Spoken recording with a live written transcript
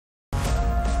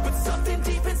something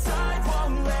deep inside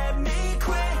won't let me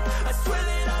quit. I swear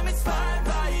that I'm inspired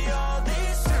by all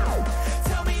this shit.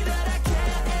 Tell me that I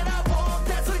can and I won't.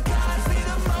 That's what guides me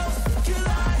the most. You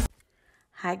lie.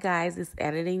 Hi guys, it's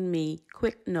Editing Me.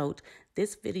 Quick note,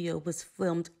 this video was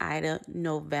filmed either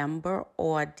November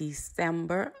or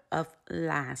December of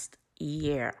last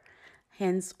year.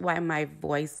 Hence why my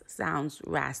voice sounds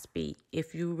raspy.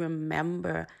 If you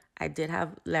remember, I did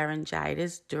have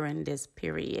laryngitis during this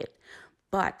period.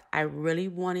 But I really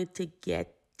wanted to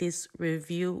get this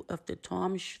review of the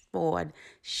Tom Ford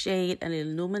Shade and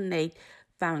Illuminate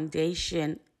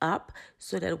foundation up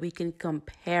so that we can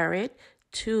compare it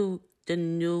to the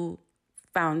new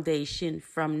foundation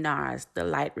from NARS, the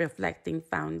light reflecting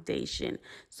foundation.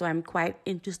 So I'm quite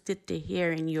interested to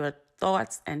hearing your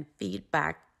thoughts and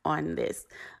feedback on this.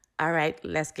 All right,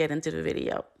 let's get into the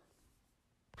video.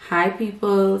 Hi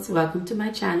peoples, welcome to my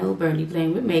channel, Bernie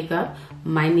Playing with Makeup.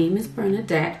 My name is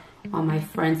Bernadette. All my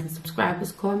friends and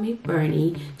subscribers call me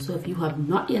Bernie. So if you have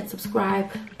not yet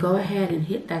subscribed, go ahead and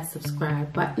hit that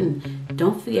subscribe button.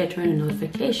 Don't forget to turn the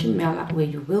notification bell that way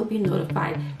you will be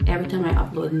notified every time I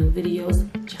upload new videos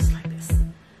just like this.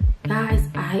 Guys,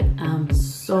 I am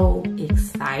so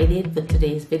excited for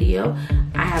today's video.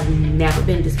 I have never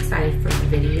been this excited for a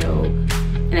video,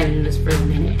 and I've been doing this for a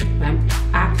minute, but I'm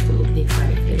absolutely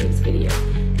excited for today's video.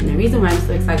 And the reason why I'm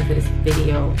so excited for this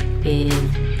video is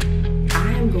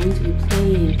I'm going to be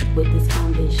playing with this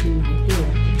foundation right here.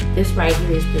 This right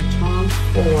here is the Tom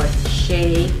Ford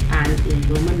Shade and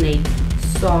Illuminate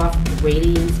Soft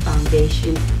Radiance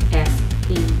Foundation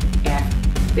SPF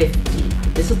 50.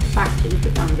 This is the packaging of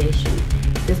the foundation.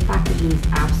 This packaging is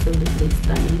absolutely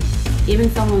stunning. Even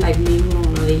someone like me who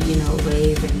don't really,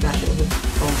 rave and gush over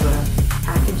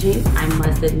packaging, I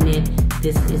must admit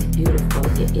this is beautiful.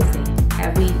 It is a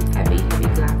heavy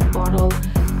glass bottle.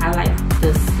 I like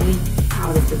the sleek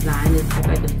how it's designed. I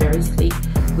feel like it's very sleek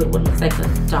with what looks like a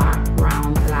dark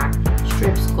brown black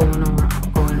strips going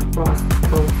across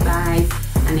both sides,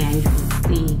 and then you can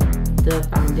see the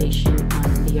foundation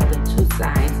on the other two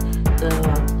sides.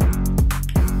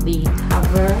 The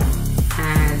cover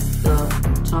has the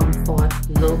Tom Ford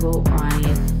logo on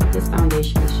it. This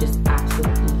foundation is just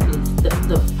absolutely,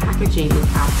 the packaging is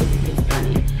absolutely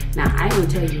stunning. Now I will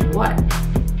tell you what,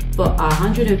 for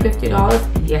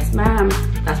 $150, yes ma'am,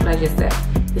 that's what I just said.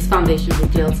 This foundation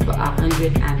retails for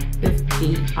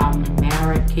 $150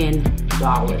 American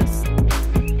dollars.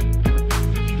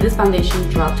 This foundation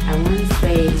dropped, I want to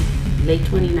say, late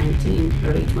 2019,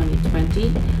 early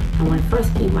 2020. And when it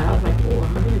first came out, I was like, oh,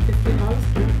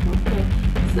 $150? Okay.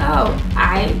 So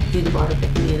I didn't bother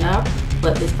picking it up,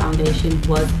 but this foundation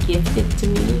was gifted to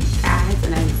me, guys,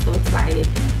 and I'm so excited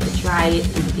to try it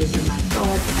and to give you my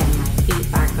thoughts and my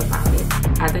feedback about it.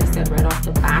 As I said right off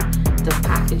the bat, the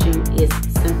packaging is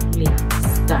simply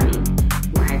stunning.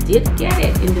 When I did get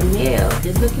it in the mail,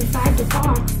 did look inside the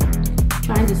box,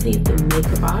 trying to see if the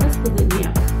makeup artist was in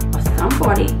here or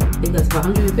somebody, because for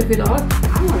 $150, I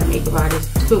want a makeup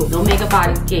artist too. No makeup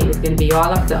artist game, it's going to be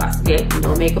all up to us, okay?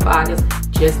 No makeup artist,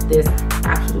 just this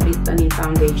absolutely stunning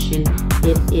foundation.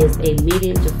 It is a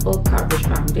medium to full coverage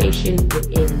foundation with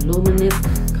a luminous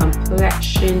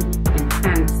complexion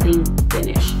enhancing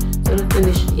finish. So the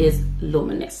finish is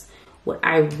luminous. What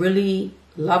I really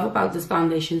love about this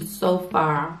foundation so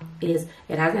far is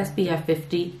it has SPF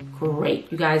 50. Great.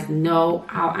 You guys know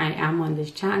how I am on this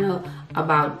channel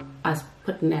about us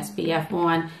putting SPF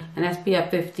on, and SPF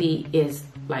 50 is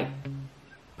like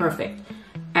perfect.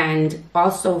 And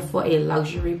also for a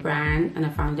luxury brand and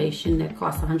a foundation that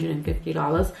costs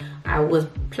 $150, I was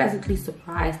pleasantly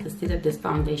surprised to see that this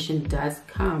foundation does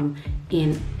come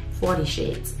in 40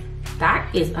 shades. That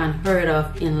is unheard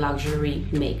of in luxury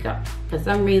makeup. For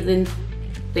some reason,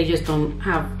 they just don't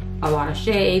have a lot of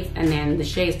shades, and then the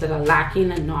shades that are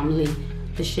lacking are normally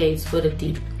the shades for the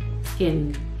deep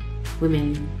skin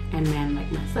women and men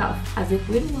like myself. As if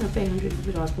we don't want to pay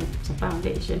 $150 for some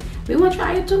foundation. We want to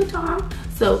try it too, Tom.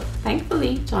 So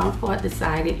thankfully, Tom Ford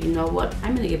decided, you know what,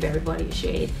 I'm going to give everybody a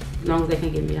shade as long as they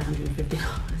can give me $150.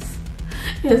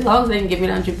 As long as they can give me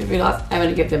 $150, I'm going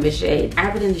to give them a shade. I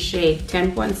have it in the shade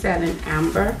 10.7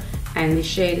 Amber, and the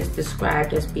shade is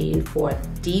described as being for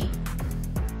deep,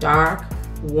 dark,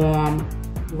 warm,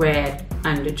 red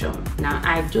undertone. Now,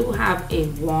 I do have a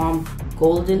warm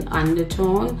golden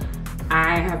undertone.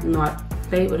 I have not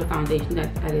played with a foundation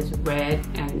that is red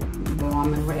and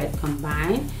warm and red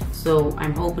combined. So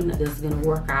I'm hoping that this is going to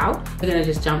work out. We're going to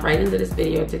just jump right into this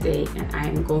video today, and I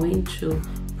am going to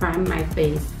prime my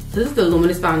face. So this is the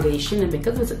luminous foundation, and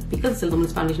because it's a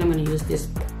luminous foundation, I'm going to use this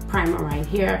primer right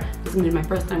here. This is gonna be my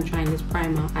first time trying this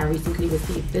primer. I recently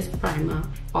received this primer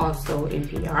also in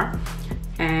PR,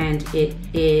 and it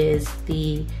is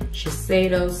the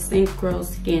Shiseido Synchro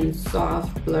Skin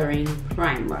Soft Blurring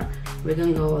Primer. We're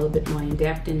gonna go a little bit more in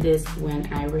depth in this when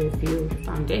I review the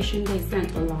foundation they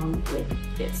sent along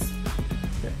with this.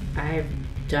 I've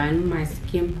done my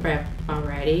skin prep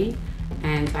already,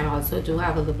 and I also do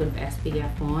have a little bit of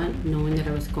SPF on, knowing that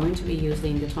I was going to be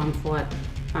using the Tom Ford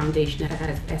foundation that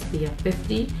has SPF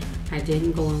 50. I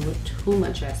didn't go in with too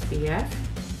much SPF,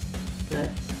 but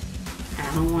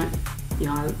I don't want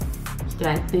y'all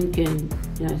start thinking,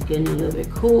 you know, it's getting a little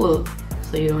bit cool,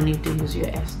 so you don't need to use your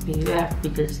SPF,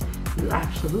 because you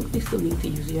absolutely still need to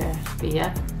use your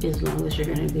SPF as long as you're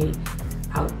going to be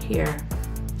out here,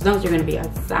 as long as you're going to be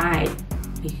outside,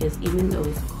 because even though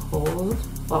it's cold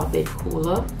or a bit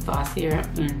cooler for us here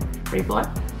in Freeport,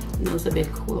 you know, it's a bit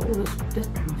cooler. Oh, this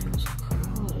primer feels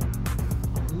good.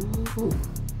 Oh,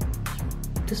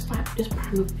 this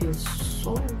primer feels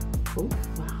so, oh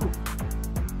wow.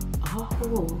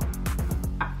 Oh,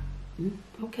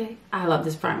 okay. I love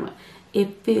this primer.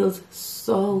 It feels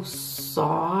so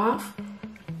soft.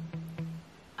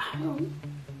 I don't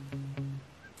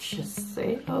just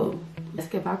say, oh, let's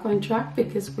get back on track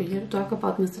because we're here to talk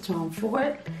about Mr. Tom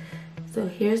Ford. So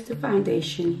here's the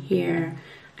foundation here.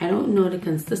 I don't know the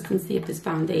consistency of this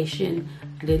foundation.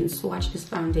 I didn't swatch this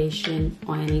foundation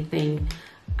or anything.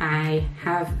 I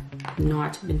have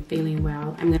not been feeling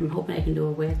well. I'm hoping I can do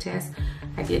a wear test.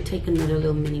 I did take another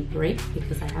little mini break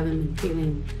because I haven't been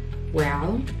feeling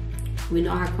well. We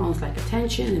know how Crohn's like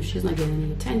attention. If she's not getting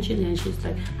any attention, then she's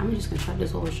like, I'm just gonna shut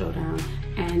this whole show down.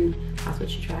 And that's what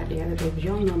she tried the other day. But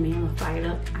y'all know me, I'm gonna fire it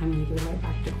up. I'm gonna give it right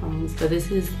back to Crohn's. So this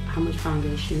is how much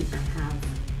foundation I have.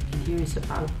 And here it's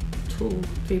about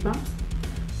 2-3 bumps.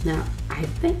 Now, I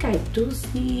think I do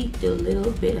see a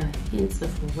little bit of hints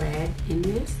of red in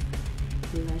this.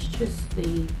 Let's just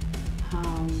see.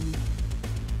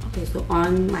 Okay, so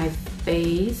on my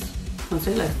face,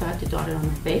 so let's start to dot it on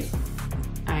my face.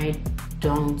 I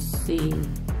don't see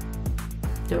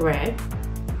the red.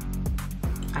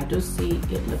 I do see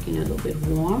it looking a little bit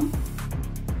warm.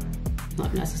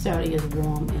 Not necessarily as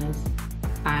warm as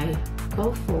I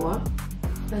go for.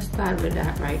 Let's start with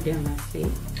that right there, let's see.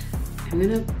 I'm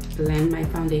gonna blend my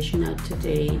foundation out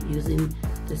today using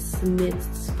the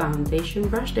Smith's foundation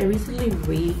brush. They recently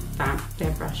revamped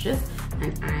their brushes,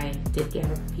 and I did get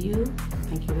a few.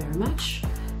 Thank you very much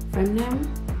from them.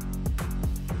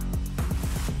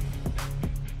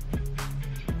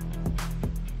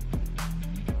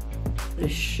 The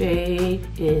shade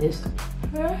is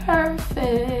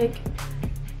perfect.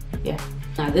 Yeah.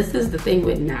 Now this is the thing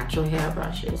with natural hair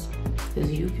brushes.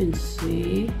 As you can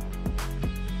see,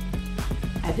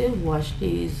 I did wash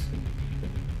these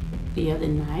the other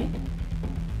night,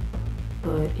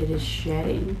 but it is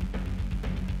shedding.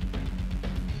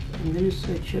 I'm gonna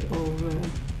switch it over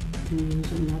and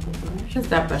use another brush. Since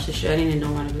that brush is shedding and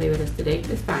don't want to play with us today,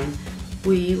 it's fine.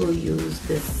 We will use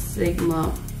the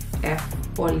Sigma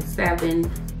F47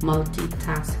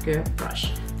 multitasker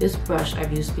brush. This brush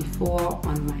I've used before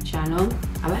on my channel.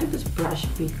 I like this brush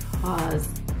because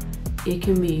it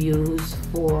can be used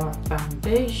for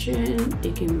foundation,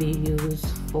 it can be used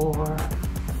for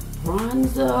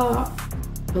bronzer,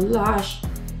 blush,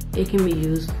 it can be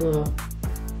used for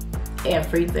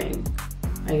everything,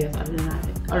 I guess,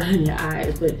 other than your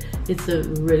eyes, but it's a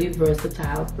really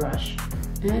versatile brush,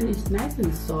 and it's nice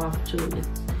and soft too.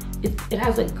 It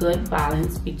has a good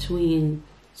balance between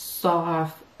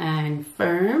soft and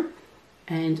firm,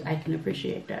 and I can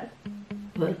appreciate that.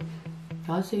 But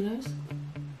y'all see this?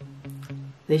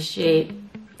 The shade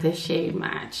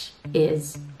match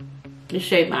is, the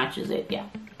shade matches it, yeah.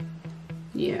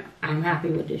 Yeah, I'm happy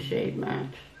with the shade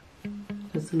match.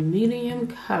 It's a medium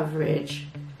coverage,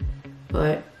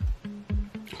 but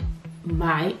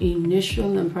my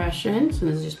initial impressions, and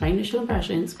this is just my initial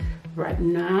impressions, right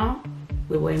now,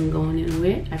 with what I'm going in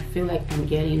with, I feel like I'm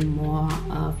getting more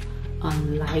of a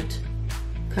light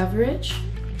coverage,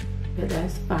 but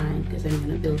that's fine because I'm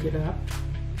gonna build it up.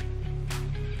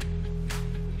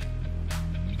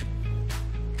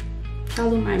 Y'all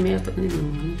don't mind me looking in the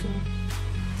monitor.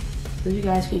 So you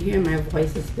guys can hear my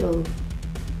voice is still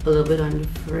a little bit on the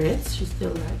fritz. She's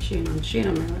still like chewing on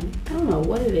my running. I don't know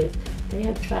what it is. They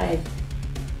have tried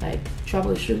like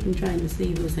troubleshooting, trying to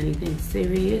see if it was anything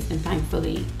serious, and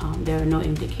thankfully there are no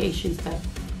indications that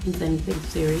it's anything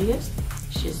serious.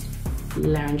 It's just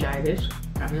laryngitis.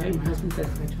 Probably like my husband says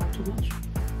if I talk too much.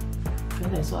 So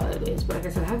that's all it is. But like I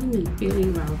said, I haven't been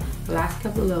feeling well. The last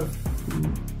couple of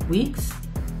weeks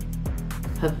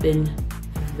have been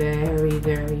very,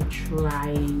 very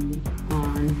trying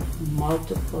on on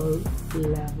multiple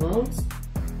levels.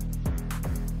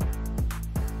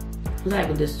 Like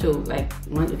with this too, like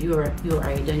if you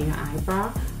already done your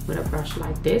eyebrow with a brush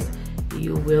like this,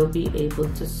 you will be able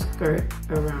to skirt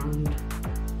around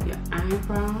your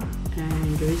eyebrow.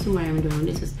 And the reason why I'm doing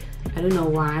this is, I don't know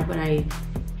why, but I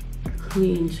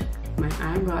cleaned my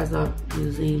eyebrows up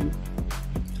using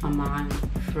Imma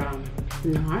from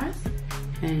NARS,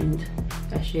 and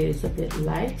that shade is a bit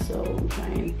light, so I'm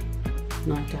trying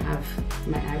not to have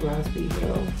my eyebrows be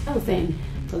real. I was saying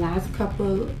the last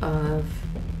couple of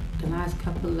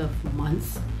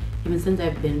months, even since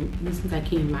I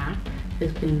came back,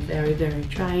 it's been very, very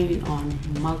trying on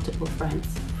multiple fronts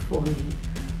for me.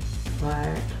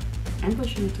 But I'm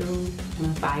pushing through.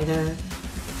 I'm a fighter.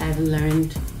 I've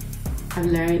learned,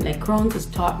 like Crohn's has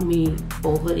taught me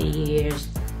over the years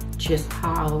just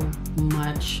how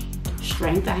much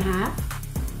strength I have,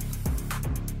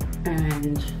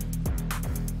 and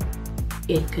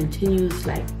it continues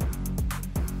like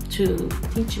to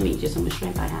teach me just how much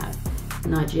strength I have,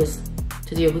 not just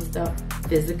to deal with stuff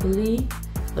physically,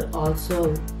 but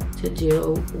also to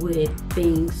deal with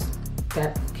things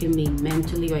that can be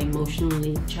mentally or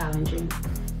emotionally challenging.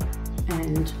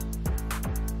 And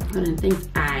one of the things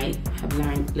I have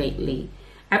learned lately,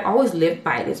 I've always lived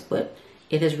by this, but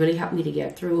it has really helped me to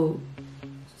get through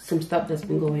some stuff that's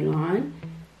been going on,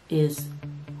 is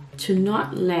to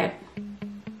not let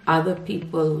other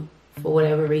people, for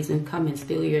whatever reason, come and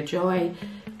steal your joy,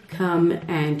 come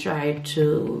and try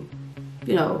to,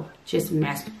 you know, just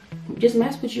mess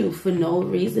with you for no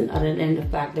reason other than the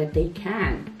fact that they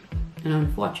can. And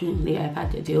unfortunately, I've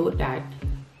had to deal with that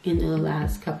in the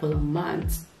last couple of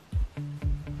months.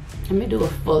 I'm gonna do a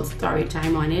full story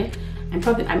time on it.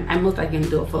 I'm most likely gonna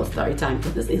do a full story time,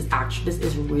 because this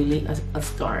is really a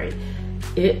story.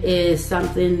 It is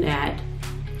something that,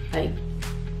 like,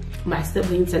 my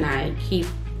siblings and I keep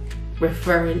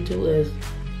referring to as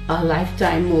a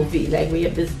Lifetime movie. Like, we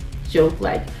have this joke,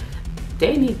 like,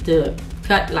 they need to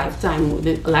cut Lifetime.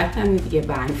 Lifetime need to get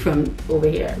banned from over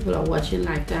here. People are watching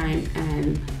Lifetime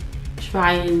and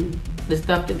trying the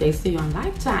stuff that they see on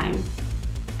Lifetime,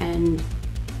 and,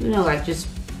 you know, like, just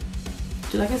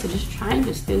like I said, just trying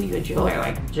to steal your joy.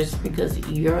 Like, just because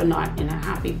you're not in a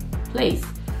happy place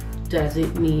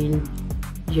doesn't mean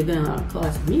you're gonna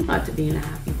cause me not to be in a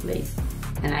happy place.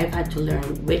 And I've had to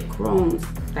learn with Crohn's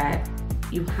that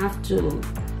you have to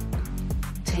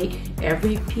take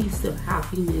every piece of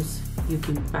happiness you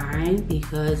can find,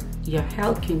 because your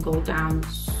health can go down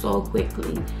so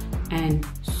quickly and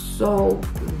so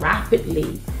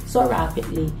rapidly,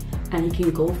 and it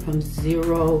can go from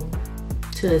 0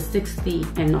 to 60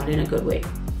 and not in a good way.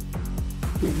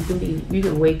 You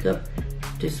can wake up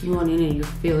this morning and you're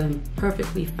feeling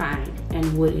perfectly fine,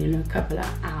 and within a couple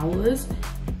of hours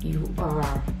you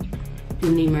are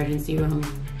in the emergency room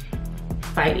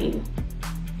fighting,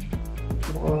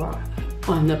 or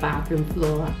on the bathroom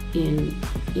floor in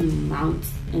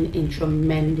mounts and in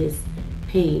tremendous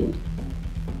pain.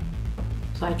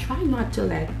 So I try not to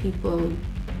let people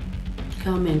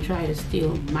come and try to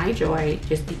steal my joy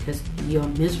just because you're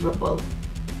miserable.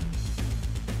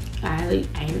 I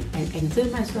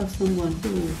consider myself someone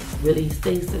who really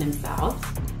stays to themselves.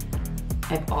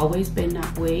 I've always been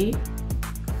that way.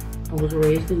 I was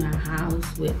raised in a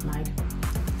house with like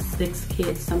 6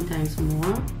 kids, sometimes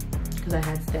more, because I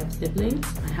had step siblings.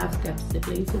 I have step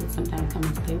siblings who would sometimes come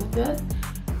and stay with us,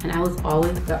 and I was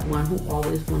always that one who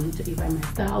always wanted to be by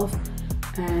myself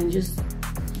and just,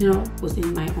 you know, was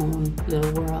in my own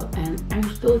little world. And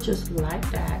I'm still just like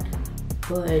that,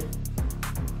 but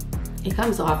it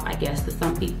comes off, I guess, to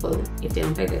some people, if they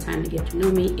don't take the time to get to know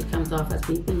me, it comes off as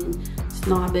me being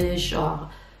snobbish or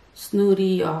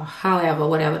snooty or however,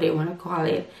 whatever they want to call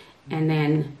it. And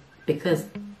then, because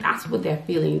that's what their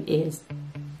feeling is,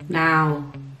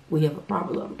 now we have a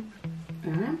problem.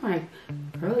 And I'm like,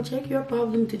 girl, take your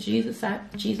problem to Jesus.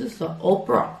 Jesus or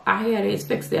Oprah. I had it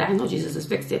fixed it. I know Jesus has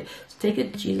fixed it. So take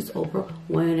it to Jesus, Oprah,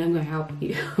 when I'm gonna help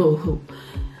you.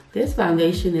 This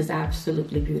foundation is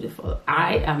absolutely beautiful.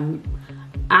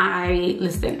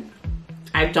 Listen,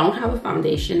 I don't have a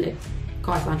foundation that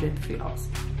costs $150.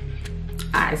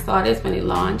 I saw this when it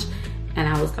launched, and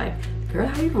I was like, girl,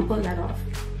 how you gonna pull that off?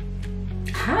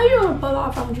 How you gonna pull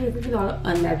off $150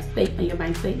 on that statement, your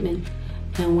bank statement?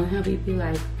 And when have you be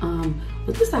like,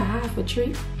 was this a half a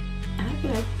treat? And I'd be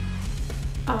like,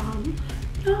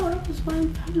 no, that was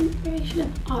one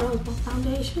foundation. Oh, that was one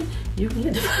foundation. You can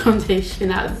get the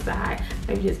foundation outside.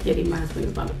 I'm just kidding. My husband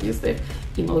is not abusive,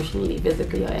 emotionally,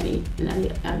 physically, or any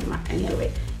other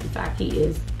way. In fact, he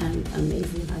is an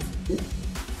amazing husband.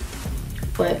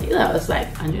 But, you know, it's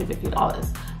like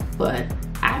 $150. But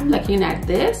I'm looking at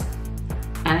this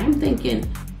and I'm thinking,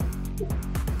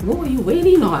 what were you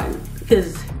waiting on?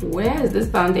 Because where has this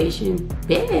foundation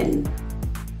been?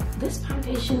 This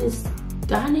foundation is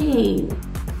stunning.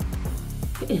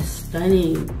 It is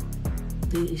stunning.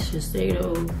 The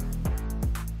Shiseido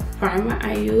primer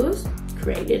I used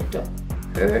created the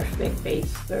perfect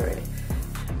base for it.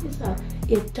 Check this out.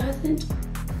 It doesn't,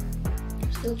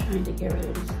 I'm still trying to get rid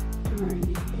of this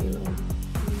darn halo.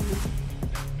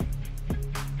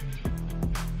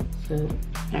 So,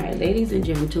 alright, ladies and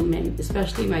gentlemen,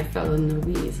 especially my fellow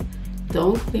newbies,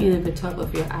 don't clean the top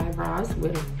of your eyebrows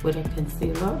with a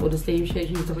concealer or the same shade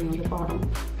you're doing on the bottom,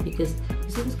 because you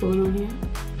see what's going on here?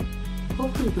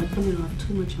 Hopefully it's not coming off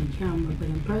too much on camera, but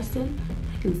in person,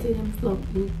 I can see them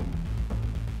floating.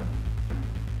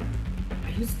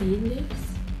 Are you seeing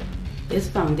this? This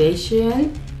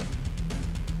foundation,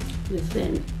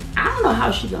 listen, I don't know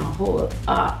how she's gonna hold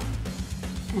up.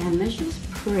 And let's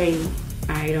just pray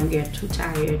I don't get too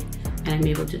tired and I'm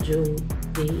able to do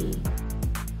the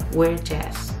wear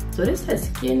test. So this has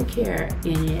skincare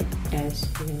in it as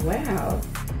well,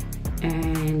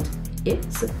 and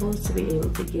it's supposed to be able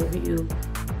to give you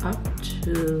up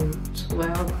to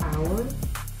 12-hour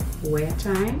wear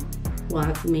time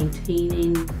while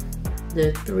maintaining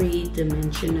the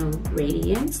 3-dimensional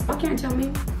radiance. Y'all can't tell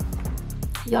me.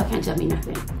 Y'all can't tell me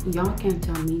nothing. Y'all can't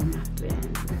tell me nothing.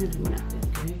 You're gonna do nothing,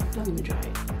 okay? Don't even try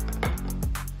it.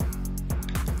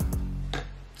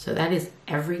 So that is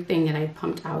everything that I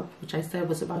pumped out, which I said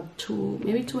was about 2,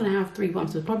 maybe 2.5, 3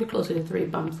 bumps. It's probably closer to 3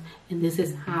 bumps. And this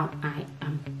is how I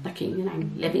am looking, and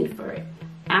I'm living for it.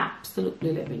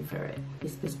 Absolutely living for it.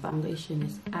 This foundation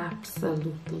is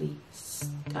absolutely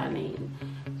stunning.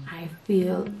 I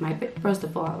feel my, first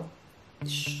of all,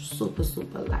 super,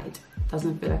 super light.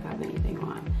 Doesn't feel like I have anything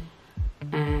on.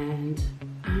 And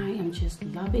I am just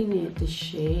loving it. The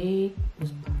shade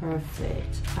was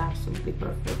perfect, absolutely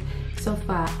perfect. So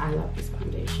far, I love this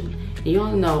foundation. And you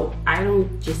all know, I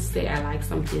don't just say I like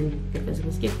something because it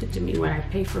was gifted to me, whether I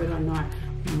pay for it or not.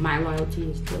 My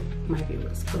loyalty is to my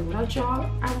viewers. But without y'all,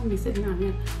 I wouldn't be sitting down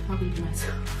here talking to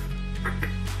myself.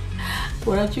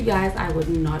 Without you guys, I would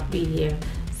not be here.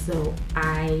 So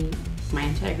my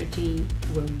integrity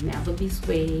will never be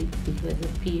swayed because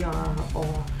of PR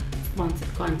or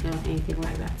sponsored content or anything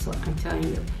like that. So I'm telling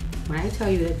you, when I tell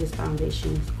you that this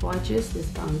foundation is gorgeous, this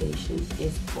foundation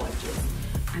is gorgeous,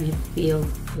 and it feels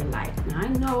light. Now I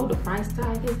know the price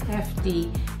tag is hefty,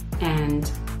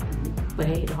 but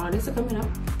hey, the holidays are coming up.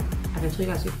 I've told you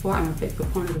guys before, I'm a big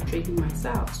proponent of treating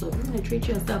myself. So if you're gonna treat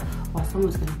yourself, or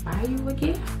someone's gonna buy you a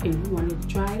gift and you wanted to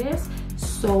try this,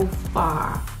 so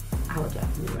far, I would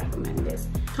definitely recommend this.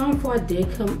 Tom Ford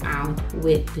did come out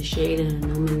with the shade and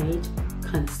Illuminate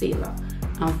concealer.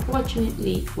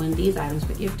 Unfortunately, when these items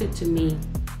were gifted to me,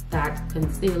 that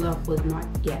concealer was not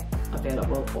yet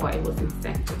available, or it wasn't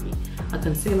sent to me. A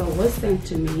concealer was sent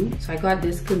to me, so I got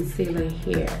this concealer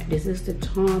here. This is the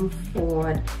Tom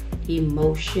Ford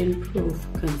Emotion Proof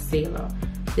Concealer.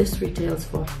 This retails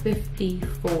for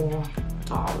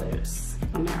 $54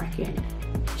 American.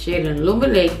 Shade and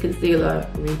Illuminate concealer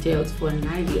retails for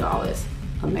 $90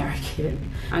 American.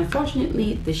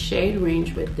 Unfortunately, the shade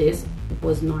range with this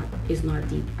is not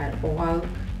deep at all.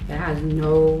 It has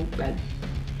no, like,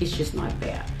 it's just not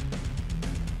there.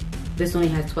 This only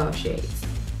has 12 shades.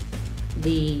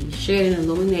 The Shade and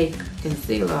Illuminate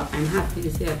concealer, I'm happy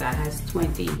to say that has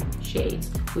 20 shades,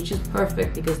 which is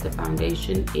perfect because the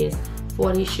foundation is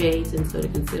 40 shades, and so the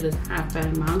concealer is half that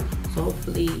amount. So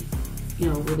hopefully, you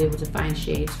know, we'll be able to find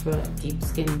shades for deep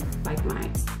skin like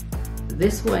mine.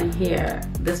 This one here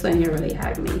really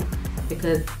had me,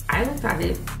 because I looked at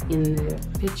it in the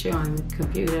picture on the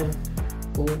computer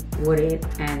with it,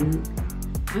 and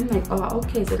I'm like, oh,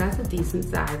 okay, so that's a decent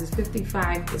size. It's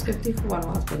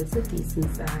 $54, but it's a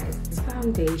decent size. This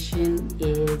foundation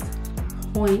is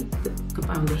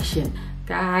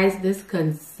guys, this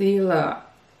concealer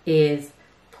is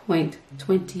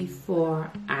 0.24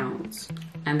 ounce,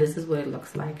 and this is what it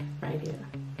looks like right here.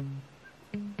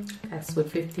 That's what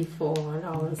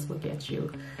 $54 will get you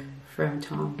from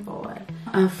Tom Ford.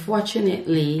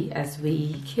 Unfortunately, as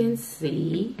we can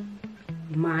see,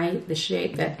 the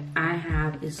shade that I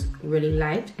have is really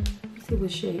light. Let's see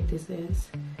what shade this is.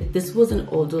 This was an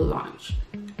older launch.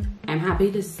 I'm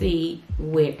happy to see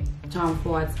with Tom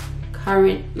Ford's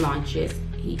current launches,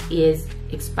 he is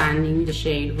expanding the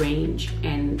shade range,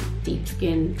 and deep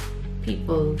skin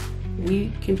people,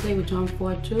 we can play with Tom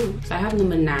Ford too. So I have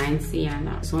number 9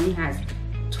 Sienna. This only has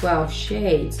 12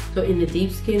 shades. So in the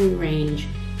deep skin range,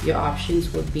 your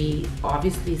options would be,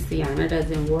 obviously Sienna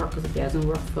doesn't work because it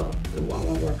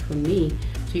won't work for me.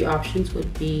 So your options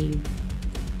would be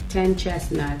 10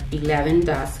 Chestnut, 11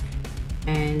 Dusk,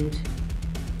 and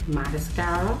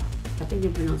Mascara. I think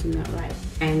I'm pronouncing that right.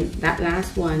 And that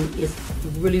last one is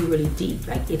really, really deep.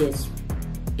 Like it's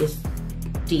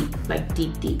deep, like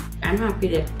deep. I'm happy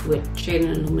that with Shade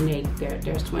and Illuminate,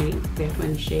 there's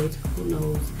 20 shades. Who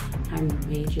knows? I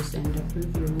may just end up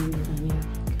reviewing it on here.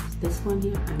 Because this one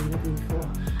here, I'm looking for.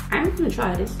 I'm gonna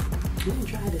try this.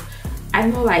 I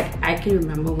know, like, I can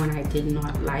remember when I did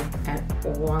not like at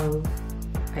all,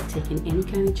 like, taking any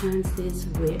kind of chances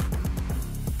with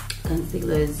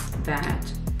concealers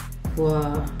that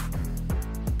were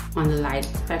on the light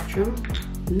spectrum.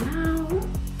 Now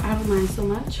I don't mind so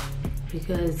much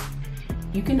because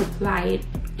you can apply it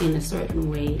in a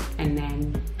certain way and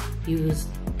then use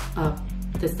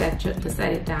to set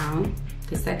it down,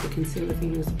 to set the concealer. If you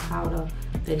use a powder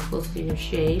that is close to your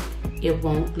shade, it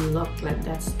won't look like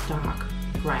that's dark,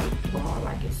 bright, or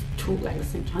like it's too, like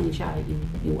it's in honey child,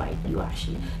 you white, you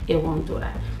ashy. It won't do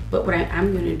that. But what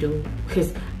I'm gonna do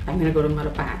is I'm gonna go to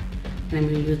Mother Pack and I'm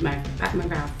gonna use my Pat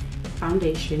McGrath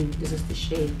foundation. This is the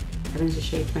shade, I think it's the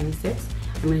shade 26.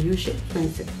 I'm gonna use shade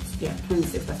 26. Yeah,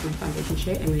 26, that's my foundation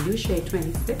shade. I'm gonna use shade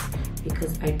 26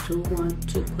 because I do want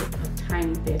to put a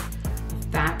tiny bit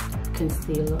of that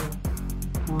concealer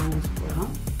on as well.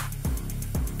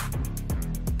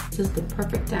 This is the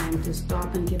perfect time to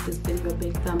stop and give this video a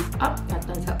big thumbs up. That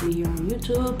does help me here on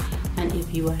YouTube. And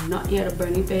if you are not yet a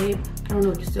Bernie babe, I don't know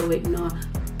what you're still waiting on.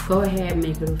 Go ahead and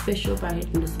make it official by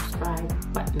hitting the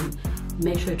subscribe button.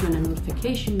 Make sure to turn on the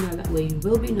notification bell, that way you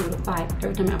will be notified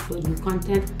every time I upload new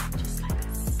content, just like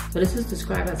this. So this is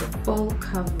described as a full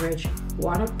coverage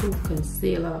waterproof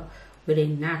concealer with a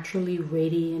naturally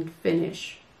radiant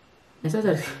finish. It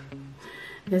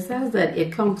says that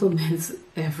it complements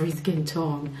every skin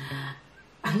tone.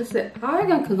 I said, how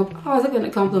is it gonna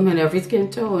complement every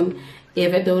skin tone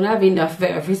if it don't have enough for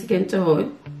every skin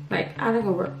tone? Like, how is it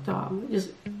gonna work, dog?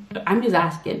 I'm just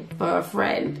asking for a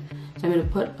friend. So I'm gonna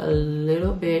put a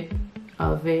little bit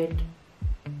of it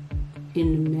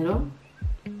in the middle,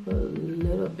 a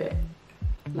little bit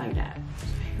like that.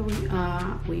 So here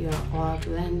we are all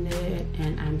blended,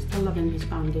 and I'm still loving this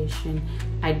foundation.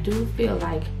 I do feel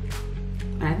like,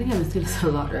 and I think I've been saying this a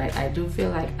lot, right? I do feel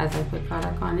like as I put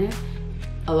product on it,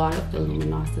 a lot of the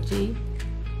luminosity,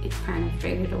 it kind of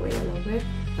faded away a little bit,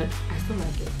 but I still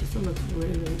like it. It still looks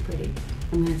really, really pretty.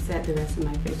 I'm gonna set the rest of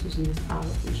my face using this powder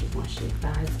from Givenchy.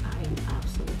 Guys, I am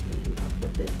absolutely in love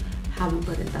with this. Haven't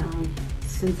put it down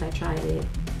since I tried it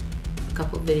a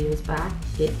couple videos back.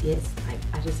 It is like,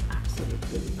 I just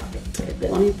absolutely love it. The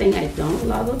only thing I don't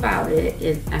love about it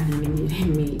is I'm gonna be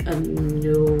needing me a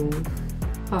new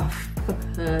puff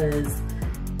because,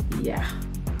 yeah,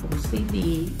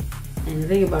 OCD. And the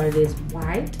thing about it is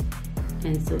white,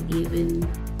 and so even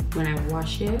when I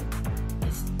wash it,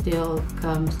 it still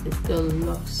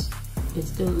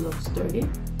looks dirty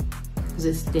because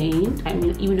it's stained. I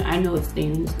mean, even though I know it's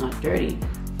stained and it's not dirty,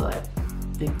 but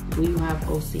when you have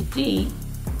OCD,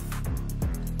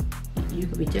 you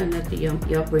could be telling that to your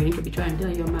brain, could be trying to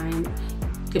tell your mind,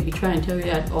 could be trying to tell you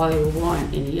that all you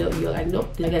want, and you're like,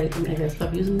 nope, I gotta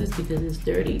stop using this because it's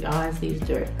dirty. All I see is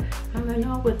dirt. I'm like,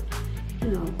 no, but you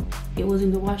know, it was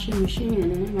in the washing machine,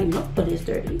 and I'm like, nope, but it's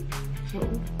dirty. So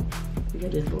we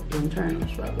get this little internal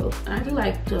struggle. I do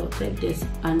like to take this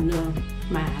under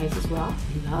my eyes as well.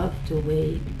 I love the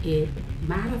way it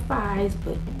mattifies,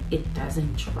 but it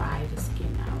doesn't dry the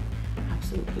skin out.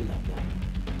 Absolutely love that.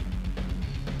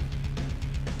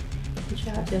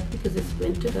 Child, just because it's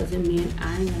winter doesn't mean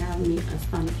I ain't gonna have me a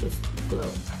sun-kissed glow.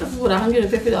 This is what a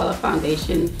 $150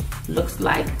 foundation looks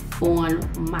like on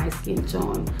my skin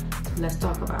tone. So let's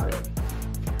talk about it.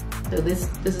 So this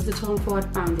is the Tom Ford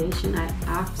foundation. I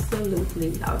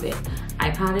absolutely love it.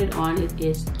 I've had it on. It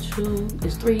is just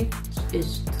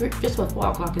for 4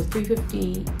 o'clock. It's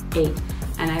 3:58,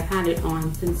 and I've had it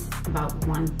on since about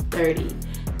 1:30.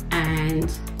 And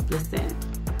listen,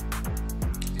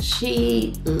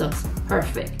 she looks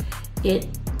perfect. It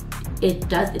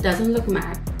doesn't look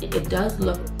matte. It does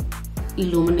look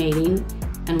illuminating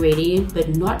and radiant, but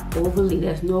not overly.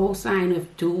 There's no sign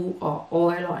of dew or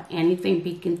oil or anything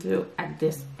peeking through at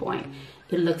this point.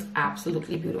 It looks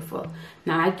absolutely beautiful.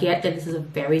 Now I get that this is a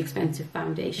very expensive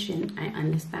foundation. I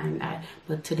understand that,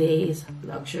 but today is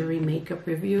luxury makeup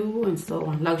review, and so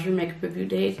on luxury makeup review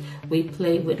days, we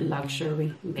play with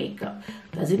luxury makeup.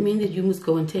 Does it mean that you must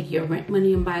go and take your rent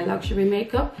money and buy luxury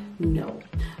makeup? No,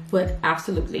 but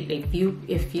absolutely,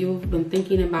 if you've been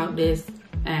thinking about this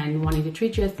and wanting to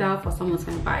treat yourself, or someone's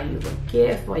gonna buy you a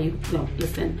gift, or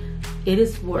listen, it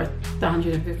is worth the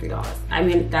 $150. I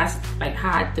mean, that's like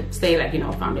hard to say, like, you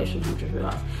know, foundation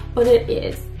 $150, but it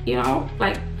is. you know,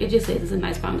 like it just is. It's a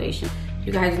nice foundation.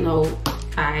 You guys know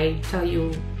I tell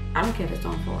you, I don't care if it's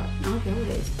Tom Ford. I don't care what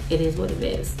it is. It is what it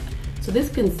is. So this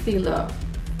concealer,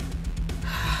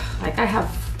 like I have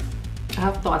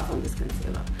thoughts on this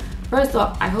concealer. First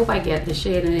off, I hope I get the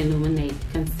shade in Illuminate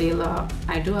concealer.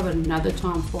 I do have another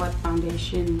Tom Ford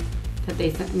foundation that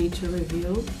they sent me to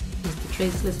review. It's the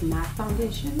Traceless Matte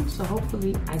Foundation. So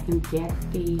hopefully I can get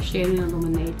the shade in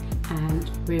Illuminate and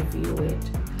review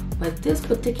it. But this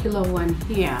particular one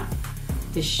here,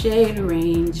 the shade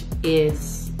range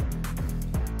is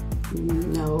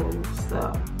no,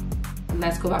 so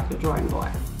let's go back to the drawing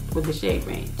board with the shade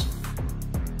range.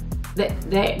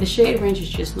 The shade range is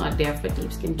just not there for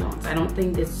deep skin tones. I don't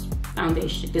think this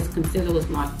foundation, this concealer was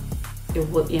not, it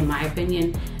was, in my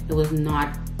opinion, it was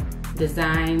not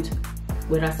designed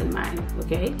with us in mind,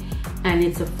 okay? And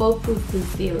it's a foolproof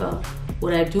concealer.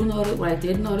 What I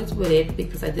did notice with it,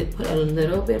 because I did put a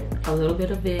little bit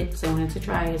of it, so I wanted to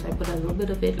try it, so I put a little bit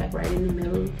of it like right in the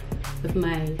middle of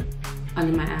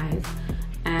under my eyes.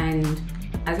 And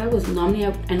as I was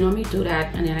normally do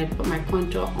that, and then I put my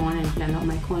contour on and blend out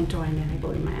my contour, and then I go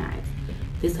in my eyes.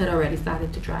 This had already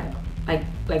started to dry up,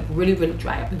 like really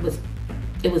dry up.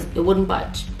 It wouldn't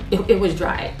budge. It was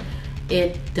dry.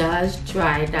 It does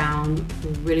dry down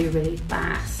really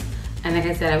fast. And like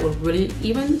I said, I would really,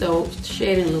 even though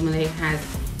Shade Illuminate has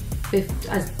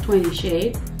 20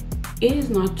 shades, it is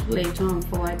not too late Tom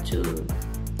Ford to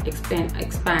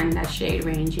expand that shade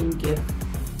range and give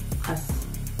us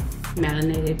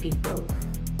melanated people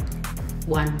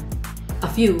a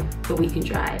few that we can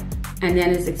try. And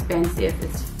then it's expensive.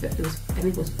 I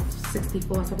think it was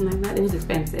 64 or something like that. It was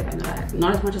expensive, I know that.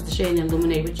 Not as much as the Shade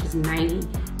Illuminate, which is 90,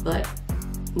 but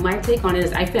my take on it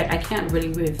is I feel like I can't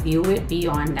really review it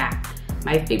beyond that.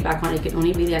 My feedback on it can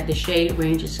only be that the shade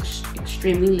range is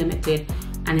extremely limited,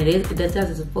 and it does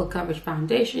as a full coverage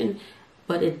foundation,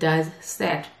 but it does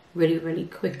set really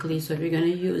quickly. So if you're gonna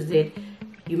use it,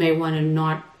 you may want to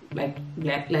not like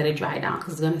let it dry down,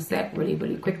 because it's gonna set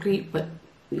really quickly. But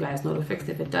you guys know the fix.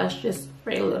 If it does, just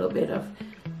spray a little bit of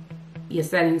your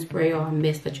setting spray or a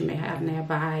mist that you may have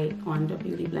nearby on the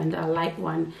beauty blender, a light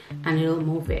one, and it'll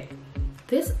move it.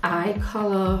 This eye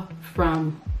color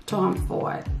from Tom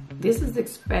Ford, this is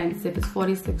expensive. It's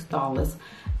 $46,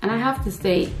 and I have to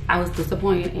say I was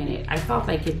disappointed in it. I felt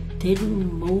like it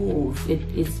didn't move.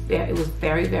 It was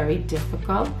very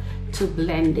difficult to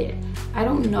blend it. I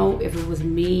don't know if it was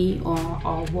me or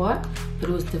what, but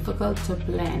it was difficult to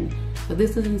blend. So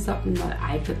this isn't something that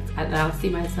I'll see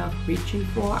myself reaching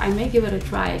for. I may give it a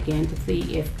try again to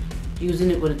see if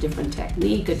using it with a different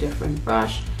technique, a different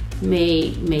brush,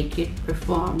 may make it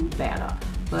perform better.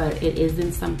 But it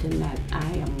isn't something that I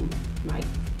am like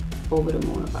over the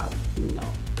moon about. No.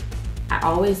 I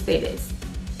always say this,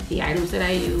 the items that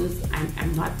I use,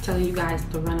 I'm not telling you guys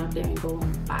to run up there and go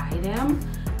and buy them.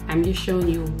 I'm just showing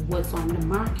you what's on the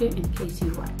market in case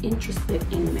you are interested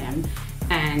in them,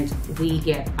 and we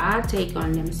get our take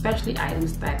on them, especially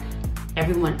items that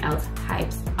everyone else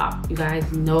hypes up. You guys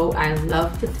know I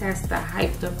love to test the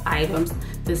hyped up items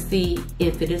to see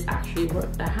if it is actually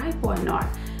worth the hype or not.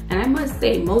 And I must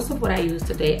say, most of what I used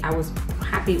today, I was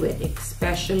happy with,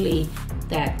 especially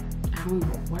that, I don't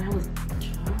know what I was,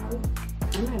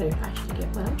 I might have actually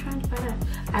get what I'm trying to find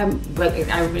out. But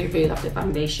I really love the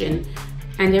foundation,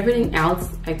 and everything else,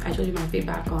 I showed you my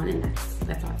feedback on, and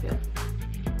that's how I feel.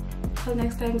 Till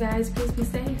next time, guys, please be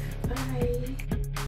safe. Bye.